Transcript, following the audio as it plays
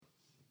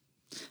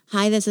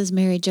Hi, this is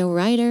Mary Jo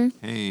Ryder.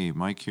 Hey,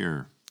 Mike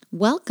here.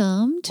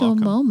 Welcome to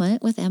Welcome. A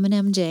Moment with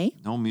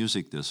M&MJ. No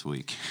music this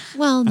week.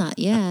 Well, not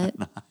yet.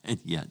 Not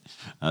yet.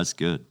 That's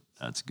good.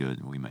 That's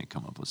good. We may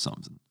come up with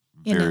something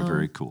You very, know,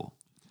 very cool.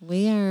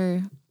 We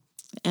are,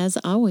 as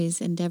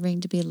always, endeavoring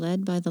to be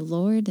led by the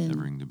Lord, and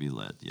Endeavoring to be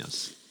led,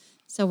 yes.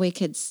 so we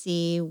could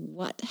see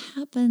what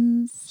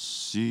happens.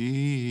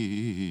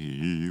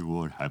 See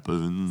what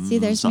happens. See,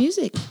 there's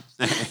music.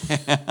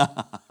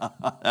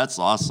 That's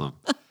awesome.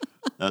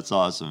 That's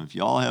awesome. If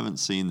y'all haven't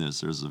seen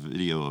this, there's a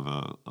video of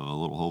a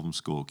little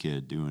homeschool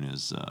kid doing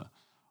his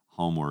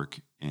homework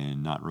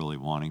and not really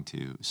wanting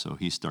to. So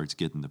he starts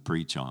getting the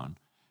preach on.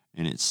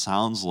 And it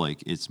sounds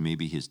like it's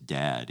maybe his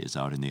dad is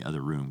out in the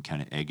other room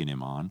kind of egging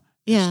him on.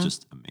 Yeah. It's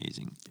just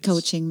amazing.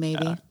 Coaching,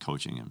 maybe.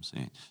 Coaching him,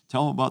 saying,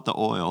 tell him about the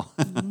oil.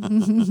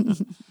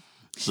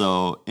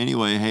 So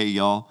anyway, hey,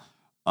 y'all.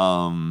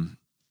 What's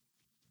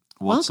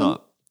Welcome.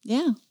 up?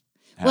 Yeah.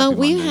 Happy Well,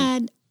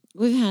 Monday.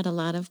 we've had a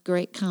lot of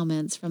great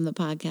comments from the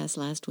podcast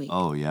last week.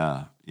 Oh,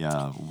 yeah.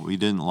 Yeah. We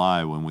didn't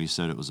lie when we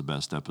said it was the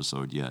best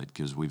episode yet,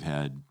 because we've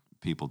had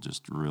people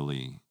just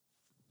really,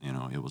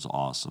 it was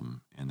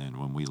awesome. And then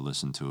when we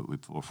listened to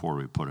it before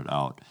we put it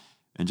out,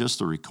 and just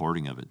the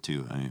recording of it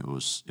too, I mean, it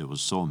was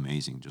so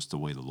amazing, just the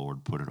way the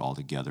Lord put it all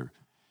together.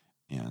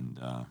 And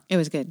It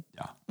was good.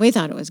 yeah. We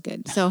thought it was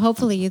good. So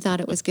hopefully you thought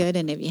it was good.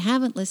 And if you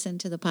haven't listened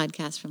to the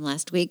podcast from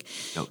last week,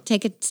 Yep.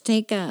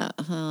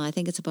 I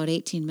think it's about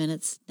 18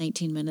 minutes,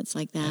 19 minutes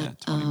like that.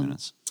 20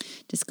 minutes.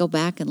 Just go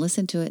back and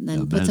listen to it and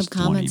then The put some best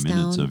comments 20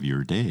 minutes down of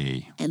your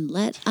day. and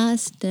let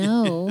us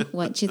know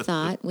what you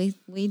thought.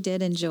 We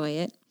did enjoy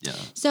it. Yeah.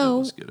 So it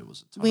was good. It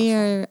was a ton We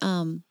of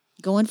fun.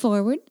 are going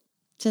forward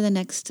to the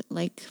next,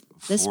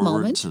 this Forward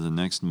moment, to the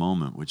next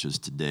moment, which is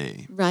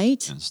today.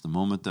 right? And it's the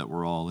moment that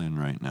we're all in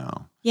right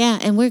now. Yeah,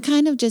 and we're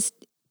kind of just,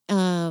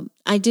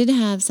 I did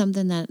have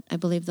something that I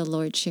believe the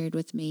Lord shared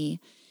with me,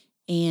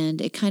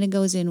 and it kind of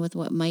goes in with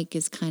what Mike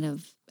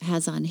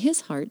has on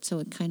his heart, so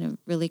it kind of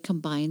really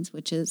combines,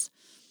 which is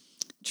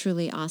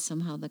truly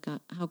awesome how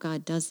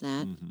God does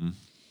that. Mm-hmm.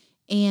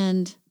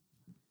 And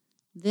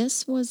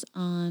this was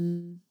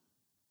on,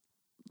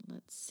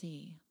 let's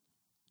see.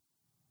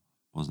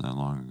 Wasn't that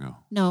long ago?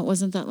 No, it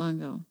wasn't that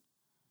long ago.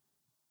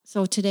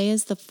 So today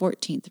is the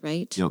 14th,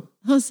 right? Yep.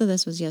 Oh, so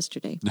this was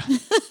yesterday.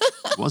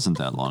 It wasn't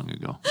that long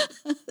ago.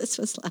 This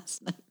was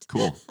last night.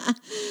 Cool.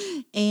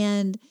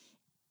 And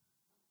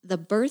the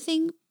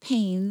birthing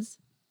pains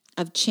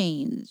of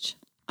change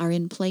are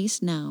in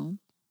place now.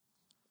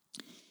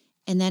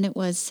 And then it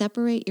was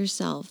separate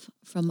yourself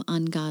from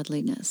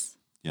ungodliness.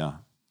 Yeah.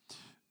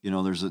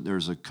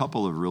 There's a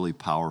couple of really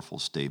powerful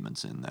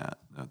statements in that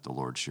the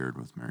Lord shared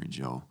with Mary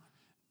Jo.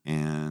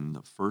 And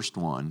the first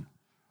one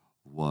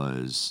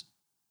was,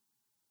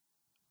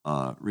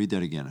 read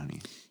that again, honey.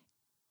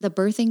 The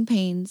birthing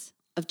pains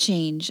of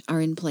change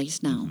are in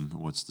place now. Mm-hmm.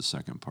 What's the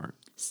second part?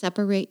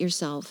 Separate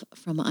yourself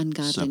from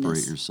ungodliness.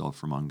 Separate yourself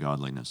from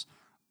ungodliness.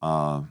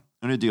 I'm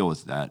going to deal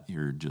with that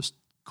here just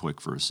quick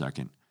for a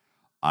second.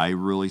 I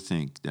really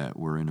think that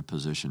we're in a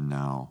position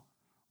now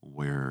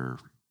where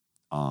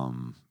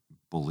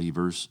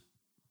believers,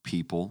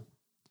 people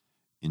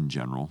in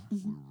general,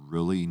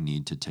 really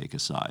need to take a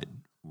side.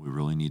 We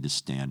really need to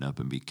stand up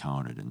and be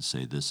counted and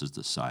say, this is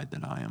the side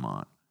that I am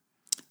on.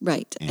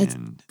 Right.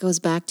 And it goes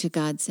back to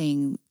God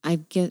saying,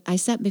 I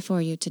set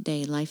before you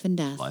today life and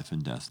death. life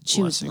and death,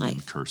 Choose blessing life.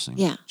 and cursing.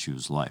 Yeah.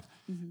 Choose life.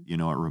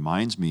 Mm-hmm. It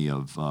reminds me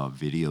of a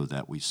video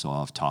that we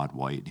saw of Todd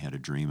White. He had a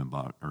dream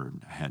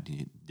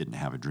he didn't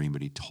have a dream,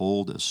 but he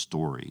told a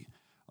story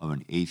of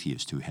an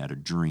atheist who had a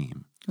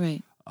dream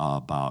Right.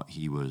 about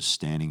he was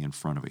standing in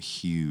front of a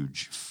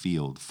huge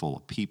field full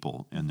of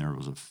people, and there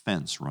was a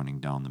fence running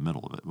down the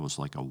middle of it. It was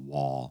like a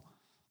wall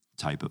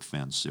type of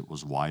fence. It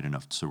was wide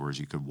enough so where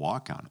you could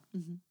walk on it.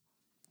 Mm-hmm.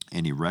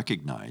 And he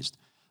recognized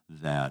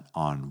that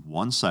on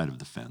one side of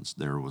the fence,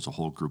 there was a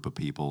whole group of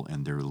people,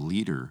 and their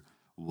leader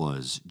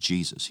was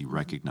Jesus. He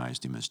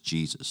recognized him as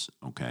Jesus,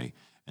 okay?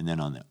 And then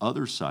on the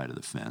other side of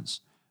the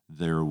fence,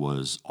 there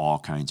was all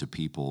kinds of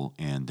people,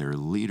 and their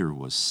leader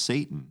was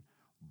Satan,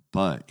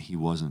 but he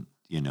wasn't,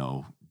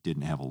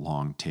 didn't have a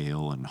long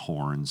tail and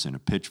horns and a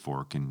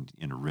pitchfork and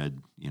in a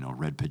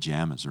red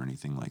pajamas or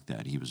anything like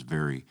that. He was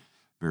very,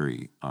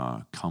 very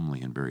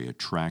comely and very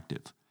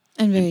attractive.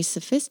 And very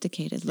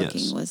sophisticated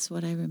looking Yes. was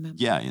what I remember.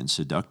 Yeah, and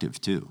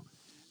seductive too.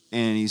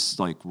 And he's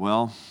like,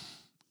 well,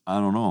 I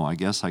don't know. I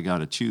guess I got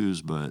to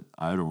choose, but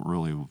I don't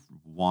really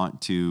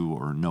want to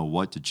or know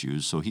what to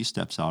choose. So he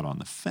steps out on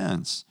the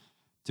fence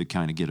to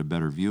kind of get a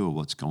better view of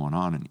what's going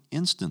on. And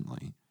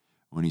instantly,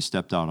 when he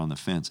stepped out on the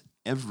fence,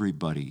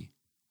 everybody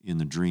in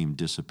the dream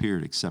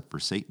disappeared except for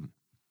Satan.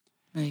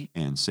 Right.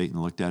 And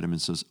Satan looked at him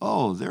and says,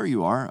 oh, there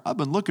you are. I've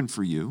been looking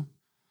for you.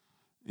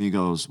 And he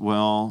goes,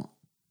 well,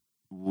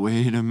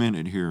 wait a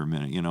minute here.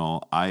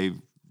 I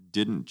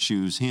didn't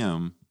choose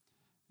him.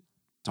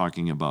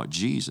 Talking about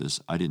Jesus,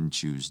 I didn't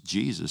choose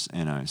Jesus,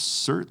 and I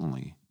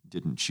certainly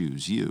didn't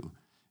choose you.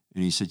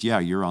 And he said, yeah,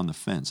 you're on the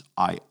fence.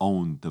 I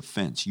own the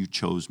fence. You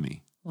chose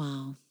me.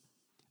 Wow.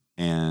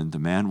 And the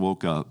man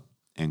woke up,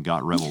 and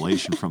got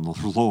revelation from the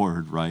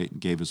Lord, right?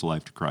 And gave his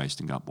life to Christ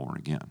and got born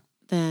again.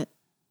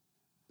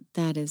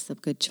 That is a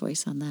good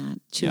choice on that.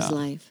 Choose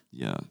life.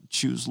 Yeah,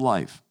 choose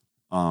life.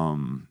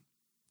 And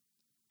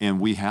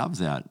we have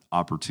that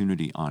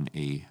opportunity on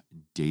a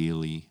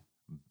daily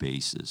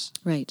basis,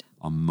 right?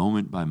 A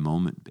moment by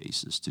moment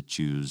basis to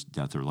choose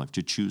death or life,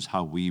 to choose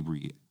how we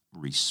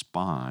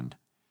respond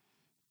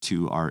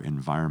to our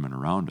environment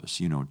around us.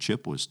 You know,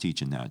 Chip was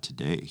teaching that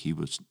today. He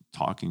was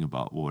talking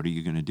about, well, what are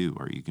you going to do?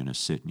 Are you going to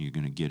sit and you're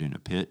going to get in a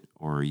pit,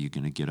 or are you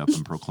going to get up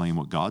and proclaim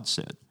what God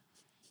said?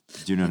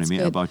 Do you know what I mean?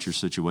 Good. About your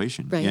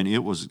situation? Right. And it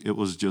was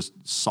just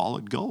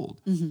solid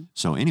gold. Mm-hmm.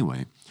 So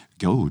anyway,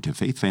 go to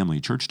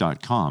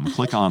faithfamilychurch.com,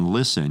 click on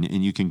listen,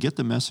 and you can get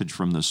the message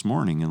from this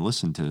morning and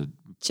listen to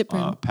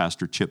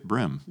Pastor Chip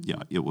Brim. Mm-hmm.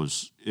 Yeah, it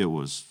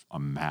was a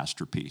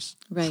masterpiece.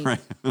 Right.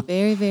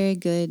 Very, very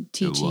good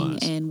teaching,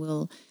 and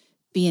will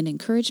be an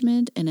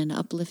encouragement and an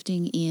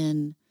uplifting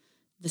in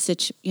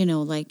the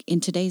like in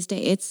today's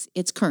day.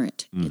 It's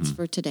current. Mm-hmm. It's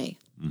for today.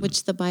 Mm-hmm.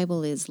 Which the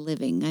Bible is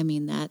living. I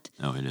mean that.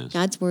 Oh, it is.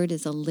 God's word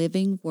is a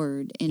living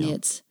word, and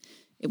it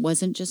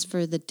wasn't just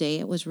for the day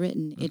it was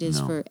written. It is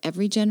for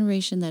every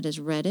generation that has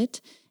read it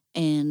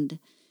and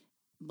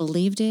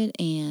believed it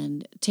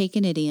and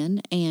taken it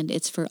in, and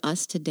it's for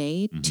us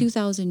today,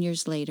 2,000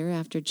 years later,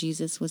 after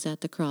Jesus was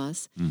at the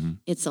cross. Mm-hmm.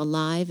 It's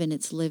alive and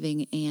it's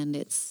living and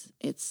it's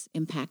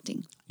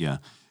impacting. Yeah,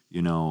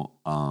 you know,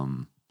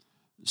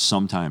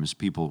 sometimes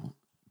people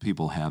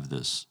have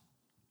this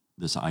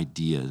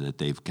idea that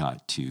they've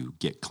got to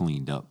get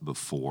cleaned up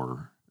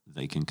before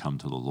they can come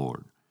to the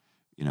Lord,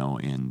 you know,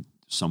 and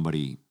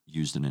somebody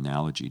used an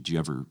analogy. Do you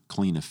ever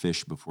clean a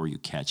fish before you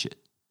catch it?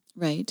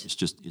 Right.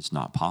 It's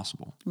not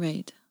possible.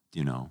 Right.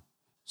 You know,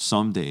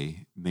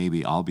 someday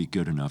maybe I'll be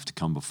good enough to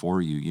come before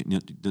you.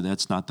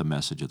 That's not the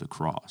message of the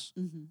cross.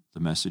 Mm-hmm. The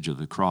message of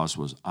the cross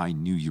was, I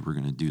knew you were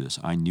going to do this.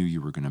 I knew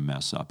you were going to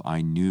mess up.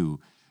 I knew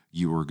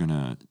you were going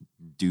to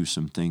do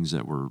some things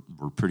that were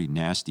pretty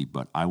nasty,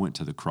 but I went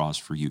to the cross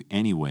for you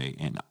anyway,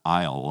 and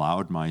I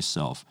allowed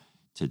myself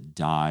to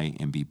die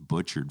and be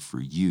butchered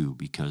for you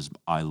because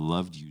I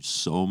loved you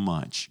so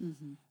much.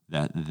 Mm-hmm.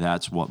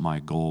 That's what my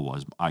goal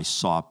was. I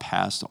saw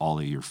past all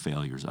of your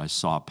failures. I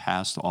saw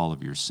past all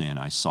of your sin.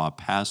 I saw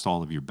past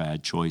all of your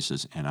bad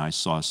choices, and I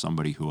saw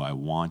somebody who I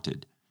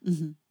wanted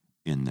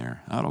in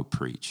there. That'll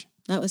preach.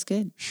 That was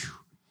good. Whew.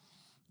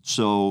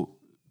 So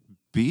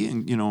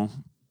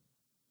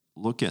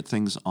look at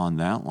things on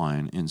that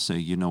line and say,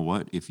 you know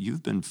what? If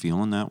you've been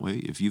feeling that way,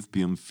 if you've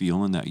been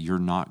feeling that you're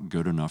not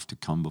good enough to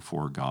come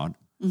before God,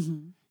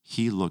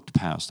 He looked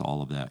past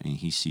all of that and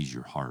He sees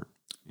your heart.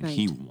 And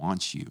He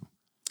wants you.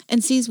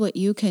 And sees what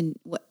you can,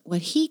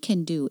 what He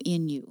can do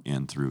in you.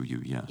 And through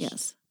you, yes.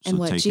 Yes. So and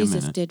what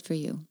Jesus did for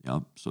you.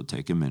 Yep. So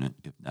take a minute.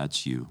 If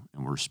that's you,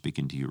 and we're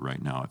speaking to you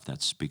right now, if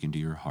that's speaking to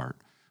your heart,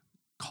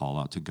 call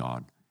out to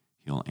God.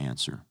 He'll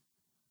answer.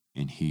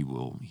 And he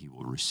will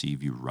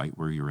receive you right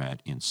where you're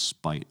at in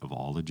spite of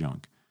all the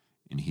junk.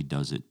 And He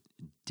does it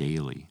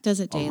daily.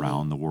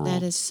 Around the world.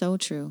 That is so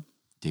true.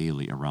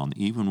 Daily around,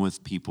 even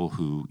with people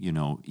who,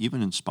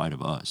 even in spite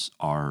of us,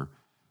 are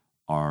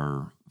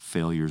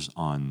failures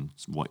on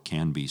what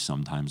can be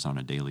sometimes on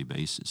a daily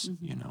basis.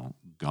 Mm-hmm.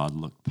 God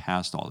looked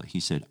past all that. He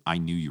said, I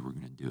knew you were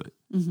going to do it.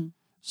 Mm-hmm.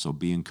 So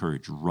be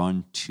encouraged.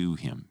 Run to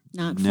Him.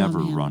 Never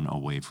run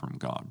away from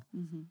God.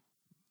 Mm-hmm.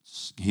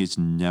 He's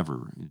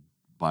never...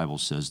 Bible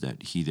says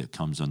that he that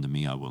comes unto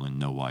me, I will in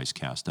no wise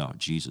cast out.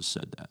 Jesus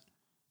said that.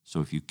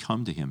 So if you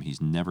come to Him, He's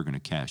never going to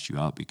cast you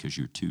out because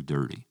you're too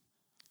dirty.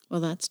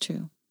 Well, that's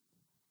true.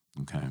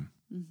 Okay.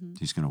 Mm-hmm.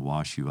 He's going to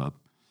wash you up.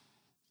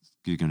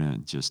 He's going to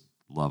just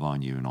love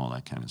on you and all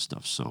that kind of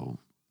stuff. So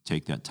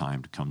take that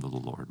time to come to the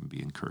Lord and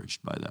be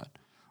encouraged by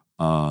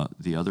that.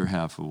 The other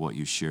half of what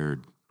you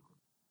shared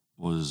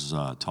was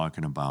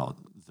talking about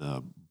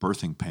the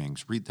birthing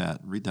pangs. Read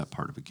that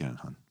part of it again,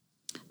 hon.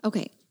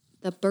 Okay.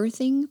 The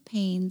birthing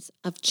pains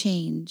of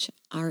change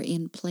are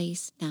in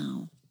place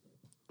now.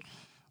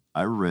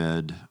 I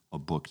read a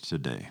book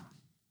today,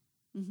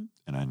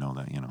 and I know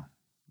that,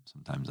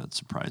 sometimes that's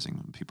surprising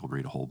when people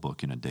read a whole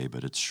book in a day,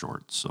 but it's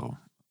short, so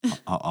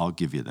I'll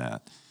give you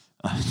that.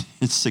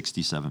 It's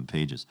 67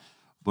 pages,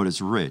 but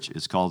it's rich.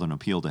 It's called An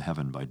Appeal to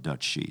Heaven by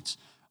Dutch Sheets.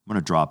 I'm going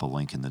to drop a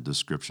link in the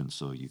description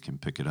so you can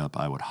pick it up.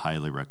 I would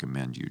highly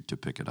recommend you to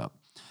pick it up.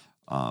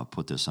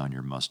 Put this on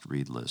your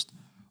must-read list.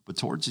 But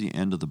towards the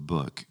end of the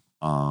book,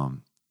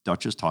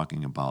 Dutch is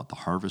talking about the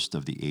harvest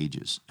of the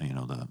ages,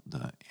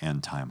 the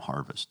end time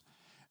harvest.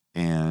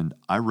 And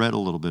I read a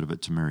little bit of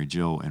it to Mary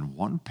Jo, and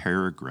one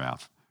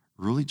paragraph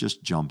really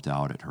just jumped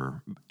out at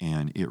her,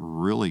 and it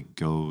really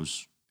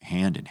goes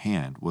hand in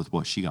hand with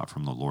what she got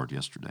from the Lord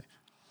yesterday.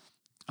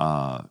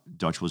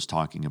 Dutch was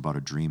talking about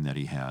a dream that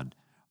he had.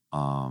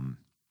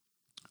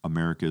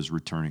 America is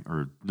returning,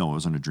 it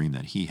wasn't a dream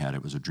that he had.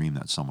 It was a dream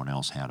that someone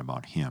else had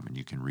about him, and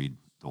you can read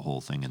the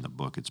whole thing in the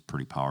book. It's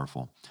pretty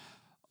powerful.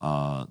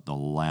 The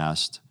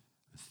last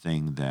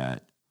thing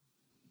that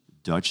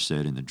Dutch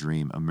said in the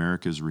dream,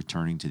 America is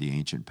returning to the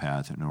ancient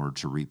path in order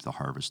to reap the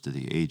harvest of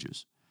the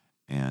ages.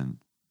 And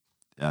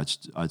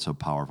That's a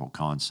powerful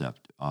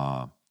concept.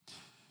 And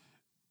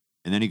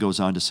then he goes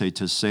on to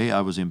say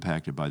I was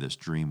impacted by this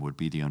dream would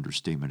be the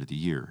understatement of the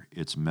year.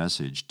 Its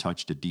message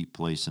touched a deep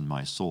place in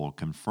my soul,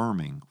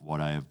 confirming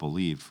what I have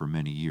believed for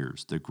many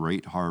years. The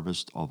great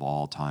harvest of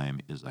all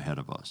time is ahead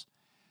of us.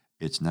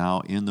 It's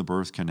now in the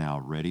birth canal,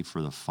 ready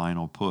for the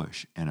final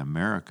push. And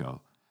America,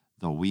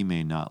 though we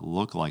may not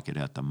look like it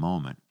at the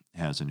moment,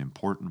 has an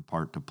important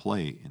part to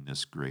play in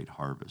this great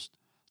harvest.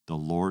 The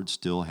Lord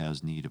still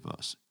has need of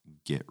us.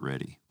 Get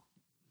ready.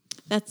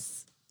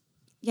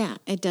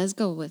 It does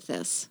go with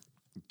this.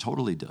 It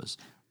totally does.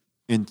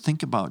 And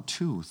think about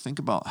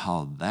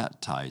how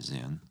that ties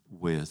in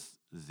with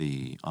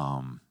the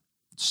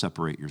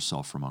separate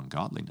yourself from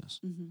ungodliness.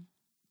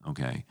 Mm-hmm.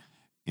 Okay.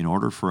 In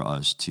order for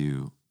us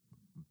to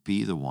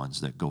be the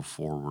ones that go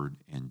forward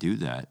and do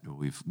that,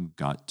 we've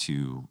got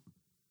to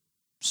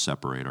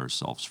separate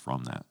ourselves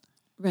from that.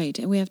 Right.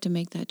 And we have to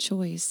make that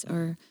choice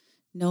or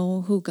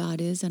know who God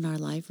is in our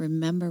life,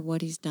 remember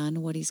what he's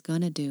done, what he's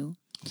going to do.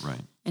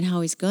 Right. And how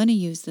he's going to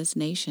use this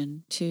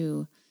nation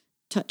to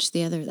touch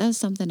the other. That was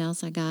something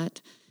else I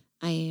got.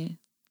 I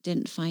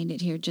didn't find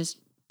it here just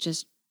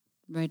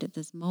right at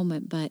this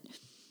moment, but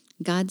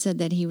God said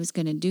that he was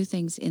going to do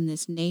things in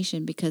this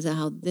nation because of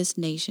how this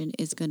nation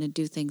is going to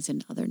do things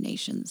in other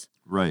nations.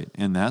 Right.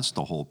 And that's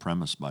the whole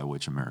premise by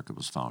which America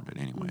was founded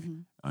anyway. Mm-hmm.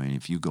 I mean,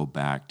 if you go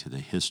back to the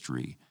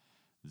history,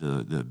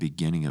 the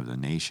beginning of the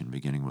nation,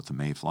 beginning with the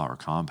Mayflower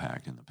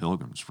Compact and the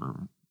Pilgrims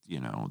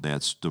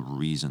that's the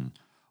reason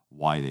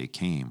why they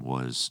came,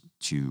 was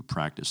to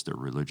practice their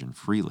religion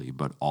freely,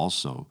 but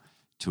also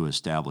to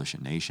establish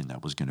a nation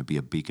that was going to be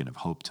a beacon of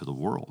hope to the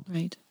world.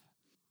 Right.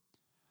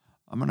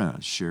 I'm going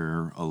to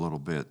share a little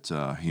bit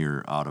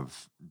here out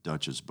of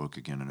Dutch's book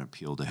again, An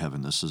Appeal to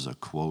Heaven. This is a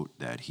quote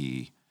that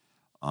he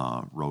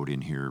wrote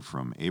in here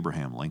from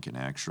Abraham Lincoln,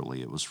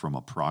 actually. It was from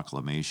a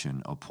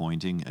proclamation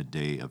appointing a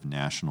day of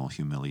national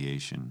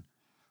humiliation,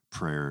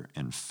 prayer,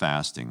 and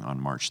fasting on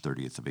March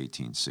 30th of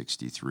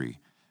 1863.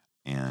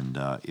 And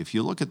if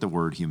you look at the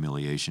word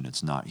humiliation,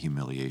 it's not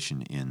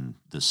humiliation in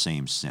the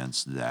same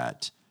sense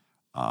that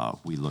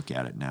we look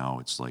at it now.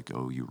 It's like,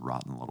 oh, you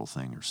rotten little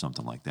thing or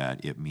something like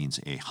that. It means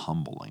a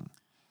humbling.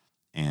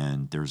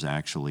 And there's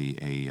actually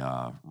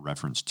a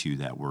reference to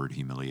that word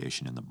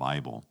humiliation in the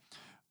Bible.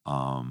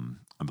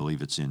 I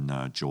believe it's in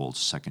Joel's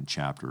 2nd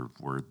chapter,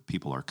 where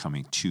people are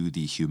coming to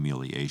the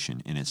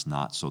humiliation, and it's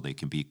not so they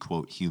can be,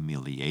 quote,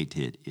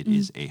 humiliated. It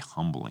is a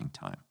humbling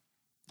time.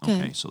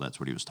 Okay, so that's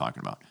what he was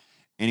talking about.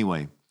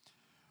 Anyway,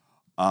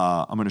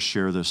 I'm going to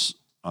share this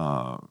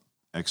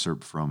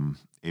excerpt from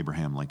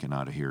Abraham Lincoln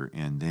out of here,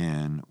 and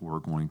then we're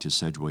going to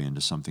segue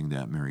into something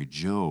that Mary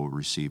Jo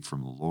received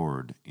from the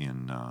Lord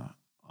in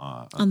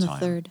on the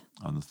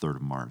 3rd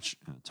of March,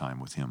 in a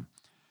time with him.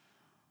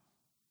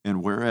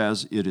 And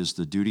whereas it is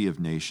the duty of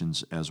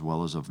nations as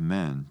well as of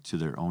men to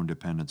their own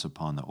dependence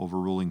upon the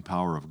overruling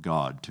power of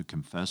God to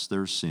confess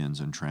their sins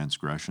and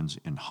transgressions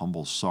in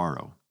humble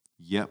sorrow,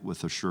 yet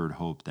with assured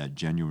hope that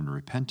genuine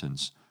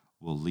repentance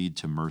will lead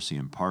to mercy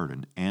and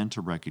pardon, and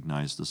to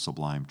recognize the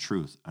sublime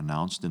truth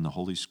announced in the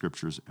Holy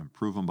Scriptures and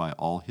proven by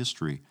all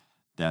history,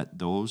 that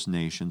those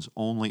nations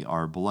only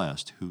are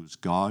blessed whose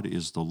God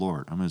is the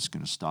Lord. I'm just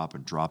going to stop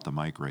and drop the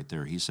mic right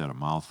there. He said a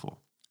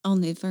mouthful.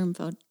 Only firm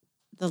vote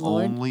the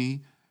Lord.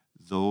 Only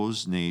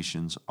those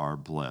nations are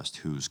blessed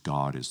whose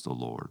God is the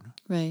Lord.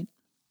 Right.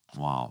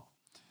 Wow.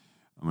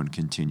 I'm going to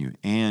continue.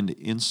 And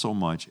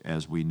insomuch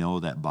as we know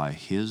that by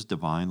his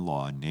divine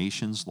law,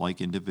 nations like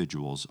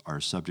individuals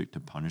are subject to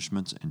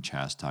punishments and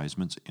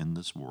chastisements in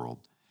this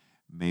world,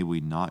 may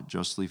we not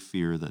justly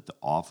fear that the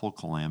awful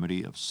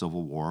calamity of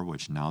civil war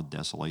which now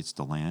desolates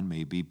the land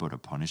may be but a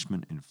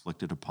punishment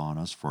inflicted upon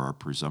us for our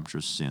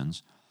presumptuous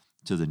sins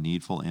to the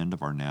needful end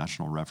of our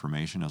national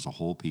reformation as a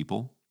whole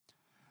people?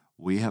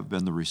 We have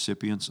been the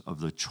recipients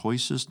of the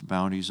choicest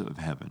bounties of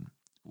heaven.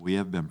 We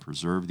have been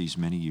preserved these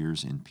many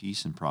years in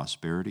peace and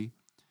prosperity.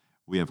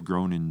 We have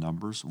grown in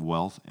numbers,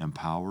 wealth, and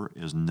power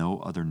as no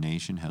other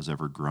nation has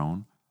ever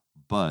grown,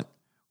 but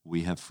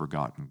we have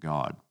forgotten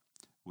God.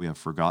 We have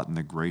forgotten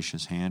the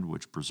gracious hand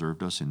which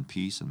preserved us in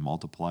peace and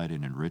multiplied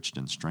and enriched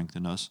and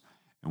strengthened us,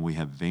 and we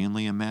have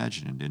vainly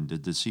imagined in the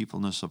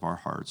deceitfulness of our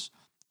hearts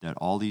that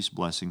all these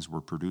blessings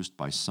were produced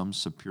by some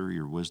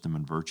superior wisdom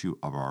and virtue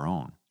of our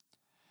own.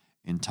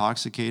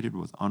 Intoxicated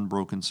with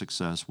unbroken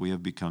success, we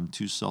have become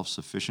too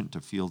self-sufficient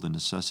to feel the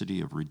necessity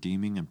of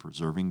redeeming and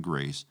preserving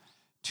grace,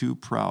 too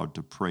proud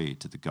to pray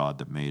to the God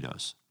that made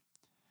us.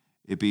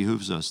 It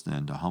behooves us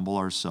then to humble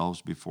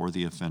ourselves before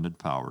the offended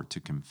power, to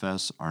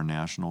confess our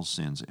national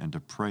sins, and to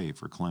pray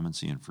for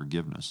clemency and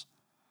forgiveness.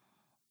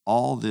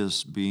 All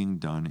this being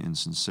done in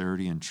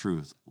sincerity and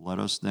truth, let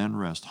us then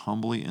rest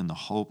humbly in the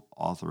hope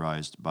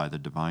authorized by the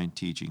divine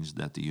teachings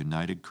that the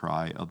united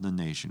cry of the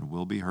nation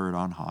will be heard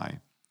on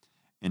high,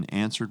 and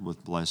answered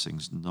with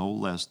blessings no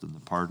less than the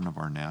pardon of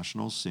our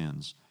national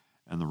sins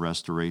and the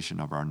restoration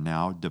of our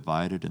now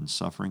divided and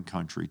suffering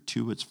country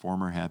to its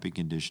former happy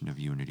condition of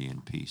unity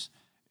and peace.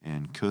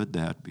 And could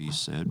that be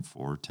said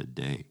for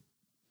today?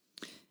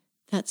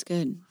 That's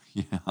good.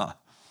 Yeah.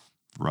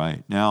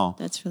 Right. Now,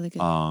 That's really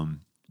good.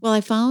 um, Well,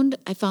 I found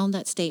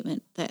that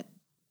statement that,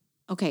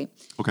 okay,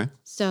 okay.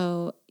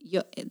 so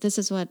this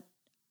is what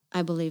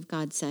I believe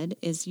God said,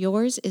 is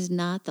yours is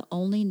not the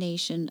only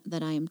nation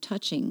that I am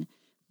touching,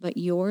 but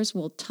yours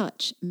will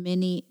touch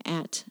many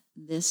at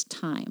this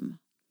time.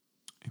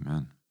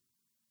 Amen.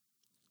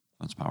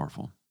 That's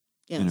powerful.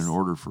 Yes. And in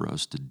order for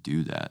us to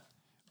do that,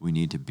 we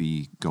need to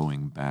be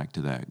going back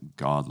to that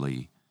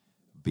godly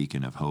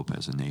beacon of hope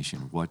as a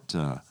nation. What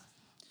Well,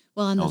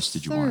 on else the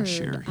did you want to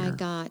third, share here? I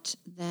got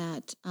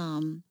that.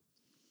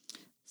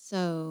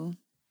 So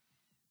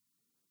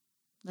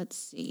let's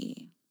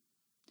see.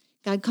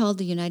 God called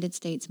the United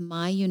States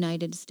my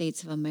United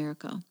States of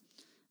America.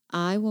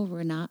 I will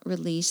not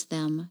release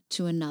them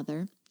to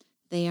another.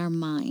 They are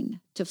mine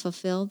to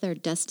fulfill their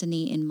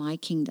destiny in my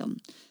kingdom.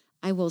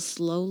 I will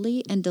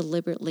slowly and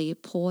deliberately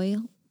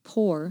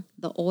pour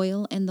the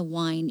oil and the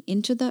wine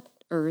into the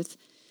earth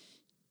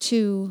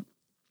to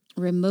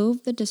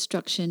remove the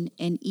destruction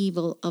and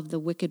evil of the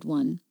wicked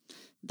one.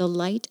 The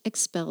light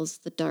expels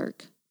the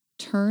dark.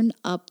 Turn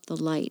up the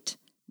light.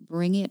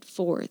 Bring it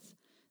forth.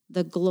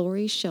 The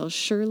glory shall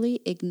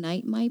surely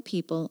ignite my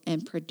people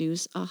and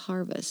produce a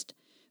harvest.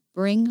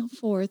 Bring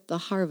forth the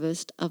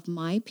harvest of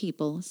my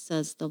people,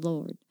 says the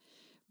Lord.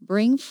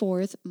 Bring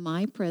forth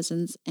my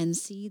presence and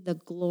see the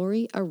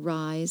glory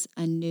arise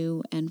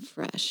anew and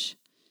fresh.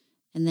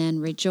 And then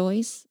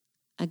rejoice.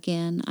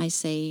 Again, I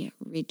say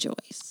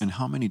rejoice. And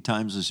how many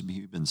times has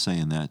he been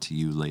saying that to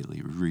you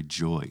lately?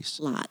 Rejoice.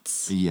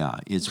 Lots. Yeah,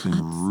 it's been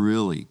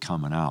really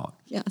coming out.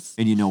 Yes.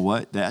 And you know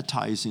what? That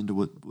ties into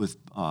what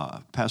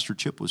Pastor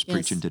Chip was Yes.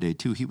 preaching today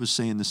too. He was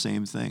saying the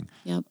same thing.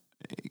 Yep.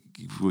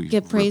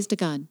 Give praise to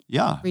God.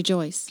 Yeah.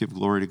 Rejoice. Give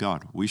glory to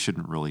God. We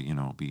shouldn't really,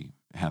 be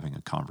having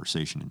a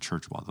conversation in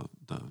church while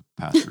the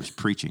pastor is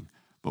preaching.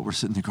 But we're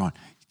sitting there going,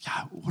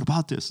 yeah, what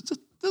about this?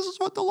 This is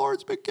what the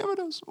Lord's been giving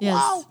us. Yes.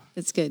 Wow.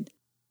 It's good.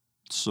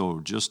 So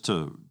just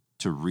to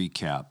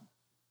recap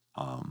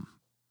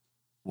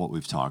what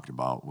we've talked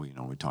about, we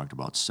talked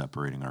about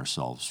separating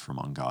ourselves from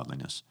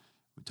ungodliness.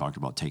 We talked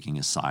about taking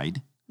a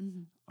side,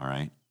 all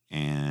right?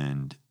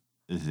 And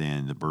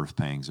then the birth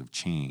pangs of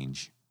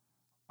change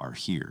are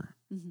here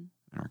and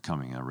are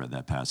coming. I read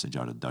that passage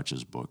out of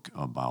Dutch's book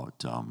about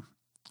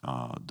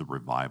the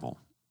revival,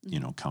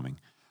 coming.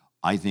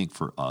 I think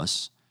for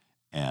us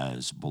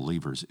as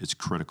believers, it's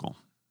critical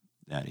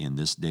that in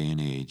this day and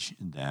age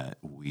that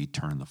we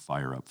turn the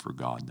fire up for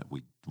God, that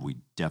we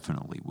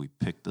definitely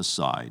pick the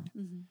side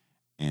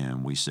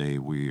and we say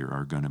we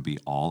are going to be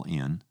all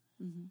in.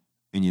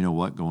 And you know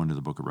what? Going to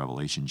the book of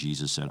Revelation,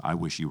 Jesus said, I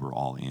wish you were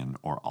all in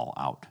or all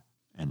out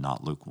and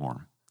not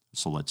lukewarm.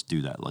 So let's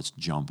do that. Let's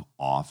jump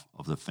off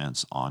of the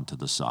fence onto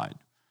the side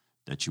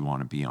that you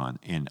want to be on.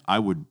 And I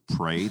would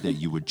pray that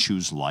you would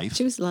choose life.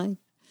 Choose life.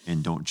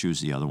 And don't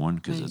choose the other one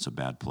because it's a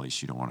bad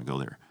place. You don't want to go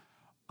there.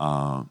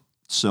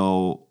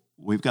 So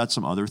we've got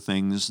some other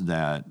things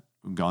that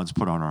God's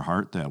put on our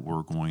heart that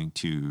we're going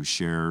to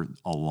share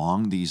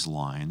along these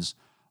lines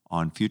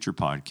on future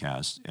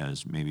podcasts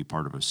as maybe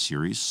part of a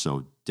series.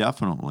 So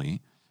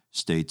definitely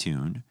stay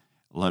tuned.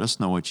 Let us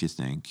know what you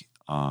think.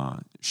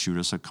 Shoot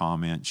us a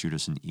comment, shoot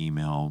us an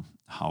email,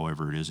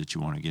 however it is that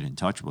you want to get in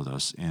touch with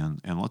us,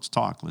 and let's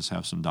talk. Let's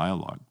have some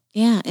dialogue.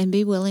 Yeah, and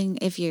be willing,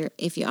 if you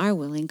are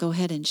willing, go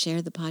ahead and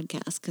share the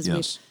podcast because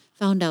we've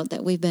found out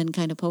that we've been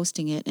kind of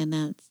posting it and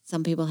that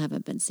some people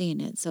haven't been seeing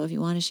it. So if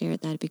you want to share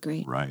it, that'd be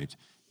great. Right.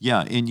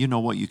 Yeah, and you know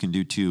what you can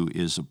do too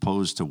is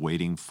opposed to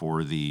waiting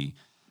for the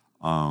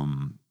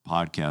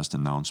podcast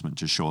announcement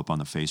to show up on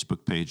the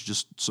Facebook page,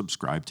 just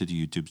subscribe to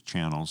the YouTube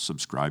channel,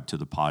 subscribe to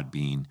the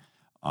Podbean,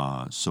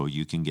 so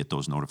you can get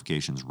those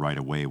notifications right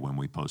away when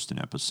we post an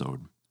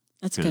episode.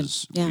 That's good.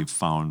 Because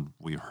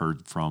we've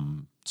heard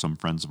from some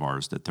friends of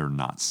ours that they're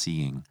not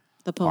seeing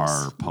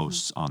our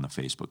posts on the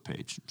Facebook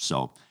page.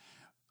 So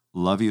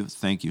love you.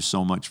 Thank you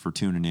so much for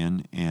tuning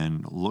in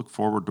and look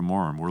forward to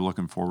more. And we're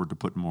looking forward to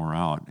putting more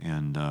out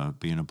and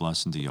being a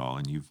blessing to y'all.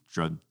 And you've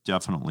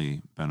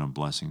definitely been a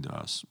blessing to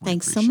us.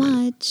 Thanks so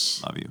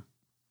much. Love you.